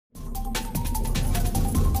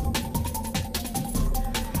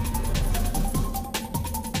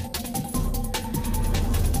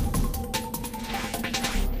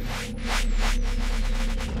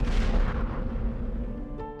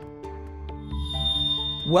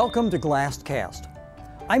Welcome to GLASTcast.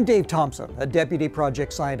 I'm Dave Thompson, a Deputy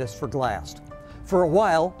Project Scientist for GLAST. For a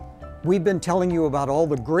while, we've been telling you about all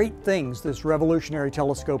the great things this revolutionary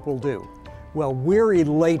telescope will do. Well, we're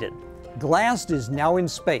elated. GLAST is now in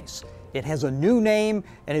space. It has a new name,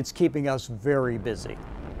 and it's keeping us very busy.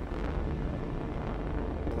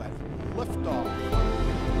 Liftoff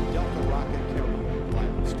of Delta rocket carrier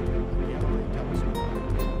GLAST, Gamma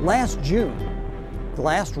telescope. Last June,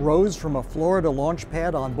 GLAST rose from a Florida launch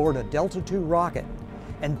pad on board a Delta II rocket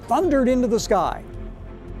and thundered into the sky.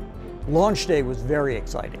 Launch day was very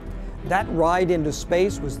exciting. That ride into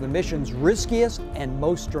space was the mission's riskiest and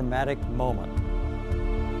most dramatic moment.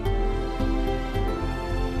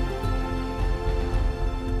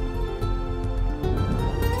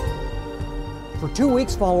 For 2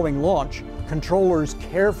 weeks following launch, controllers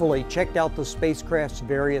carefully checked out the spacecraft's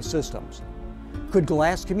various systems. Could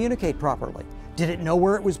GLAST communicate properly? Did it know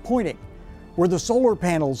where it was pointing? Were the solar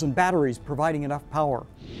panels and batteries providing enough power?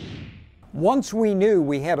 Once we knew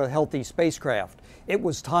we had a healthy spacecraft, it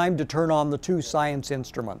was time to turn on the two science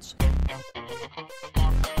instruments.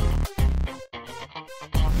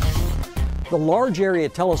 The Large Area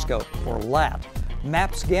Telescope, or LAT,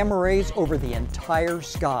 maps gamma rays over the entire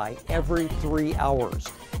sky every 3 hours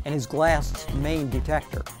and is GLAST's main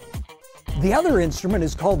detector. The other instrument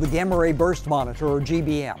is called the Gamma Ray Burst Monitor, or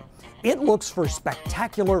GBM. It looks for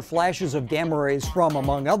spectacular flashes of gamma rays from,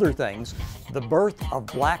 among other things, the birth of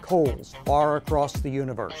black holes far across the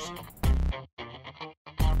universe.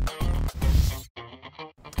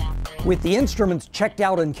 With the instruments checked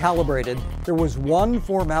out and calibrated, there was one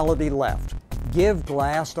formality left: give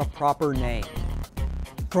GLAST a proper name.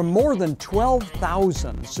 From more than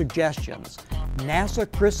 12,000 suggestions,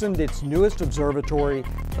 NASA christened its newest observatory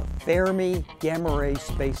the Fermi Gamma Ray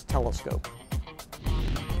Space Telescope.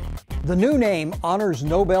 The new name honors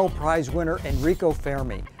Nobel Prize winner Enrico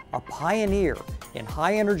Fermi, a pioneer in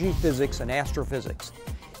high-energy physics and astrophysics.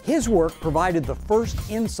 His work provided the first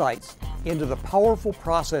insights into the powerful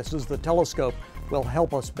processes the telescope will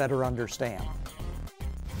help us better understand.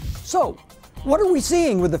 So, what are we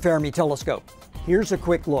seeing with the Fermi telescope? Here's a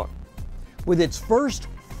quick look. With its first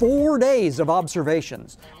 4 days of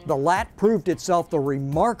observations, the LAT proved itself the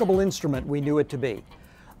remarkable instrument we knew it to be.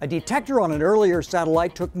 A detector on an earlier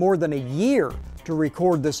satellite took more than a year to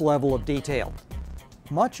record this level of detail.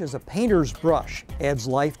 Much as a painter's brush adds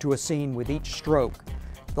life to a scene with each stroke,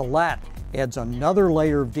 the LAT adds another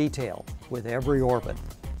layer of detail with every orbit.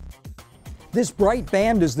 This bright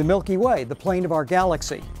band is the Milky Way, the plane of our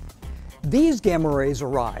galaxy. These gamma rays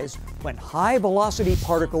arise when high-velocity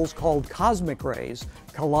particles called cosmic rays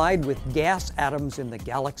collide with gas atoms in the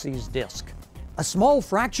galaxy's disk. A small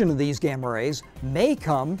fraction of these gamma rays may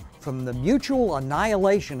come from the mutual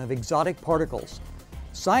annihilation of exotic particles.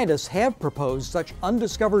 Scientists have proposed such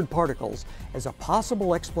undiscovered particles as a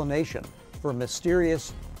possible explanation for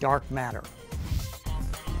mysterious dark matter.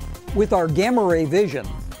 With our gamma ray vision,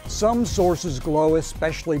 some sources glow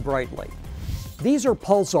especially brightly. These are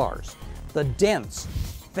pulsars, the dense,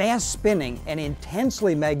 fast-spinning, and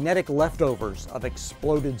intensely magnetic leftovers of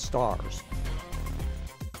exploded stars.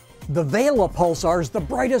 The Vela Pulsar is the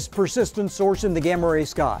brightest persistent source in the gamma ray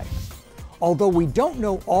sky. Although we don't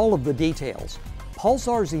know all of the details,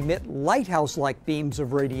 pulsars emit lighthouse-like beams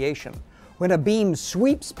of radiation. When a beam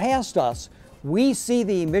sweeps past us, we see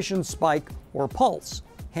the emission spike or pulse,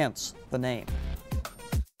 hence the name.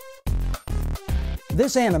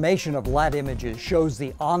 This animation of LAT images shows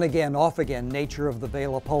the on-again, off-again nature of the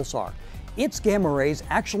Vela Pulsar. Its gamma rays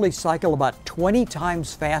actually cycle about 20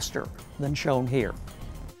 times faster than shown here.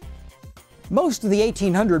 Most of the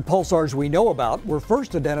 1800 pulsars we know about were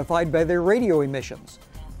first identified by their radio emissions,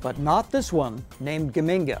 but not this one, named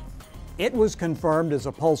Geminga. It was confirmed as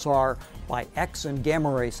a pulsar by X and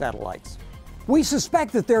gamma ray satellites. We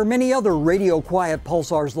suspect that there are many other radio-quiet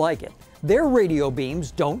pulsars like it. Their radio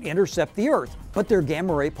beams don't intercept the Earth, but their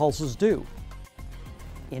gamma ray pulses do.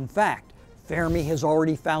 In fact, Fermi has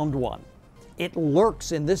already found one. It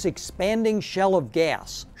lurks in this expanding shell of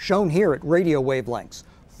gas, shown here at radio wavelengths,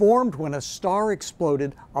 formed when a star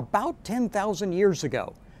exploded about 10,000 years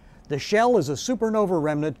ago. The shell is a supernova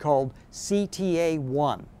remnant called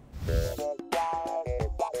CTA-1.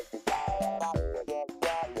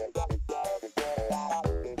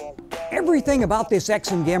 Everything about this X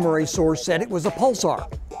and gamma ray source said it was a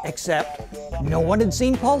pulsar, except no one had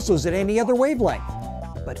seen pulses at any other wavelength.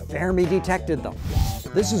 But Fermi detected them.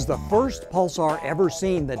 This is the first pulsar ever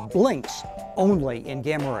seen that blinks only in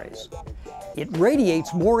gamma rays. It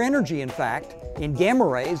radiates more energy, in fact, in gamma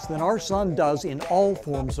rays than our sun does in all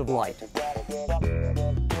forms of light.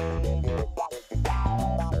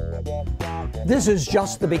 This is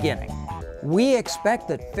just the beginning. We expect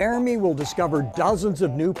that Fermi will discover dozens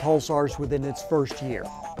of new pulsars within its first year.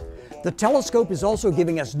 The telescope is also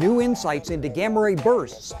giving us new insights into gamma ray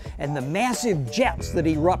bursts and the massive jets that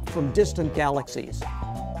erupt from distant galaxies.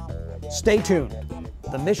 Stay tuned.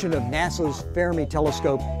 The mission of NASA's Fermi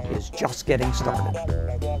telescope is just getting started.